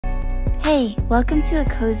Hey, welcome to a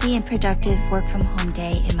cozy and productive work from home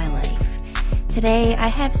day in my life. Today, I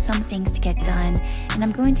have some things to get done, and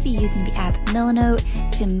I'm going to be using the app milanote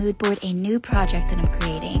to moodboard a new project that I'm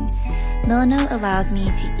creating. milanote allows me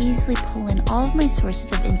to easily pull in all of my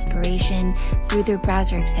sources of inspiration through their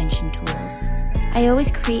browser extension tools. I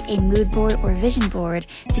always create a mood board or vision board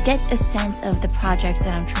to get a sense of the project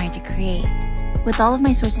that I'm trying to create. With all of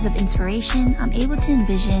my sources of inspiration, I'm able to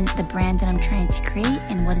envision the brand that I'm trying to create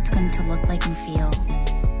and what it's going to look like and feel.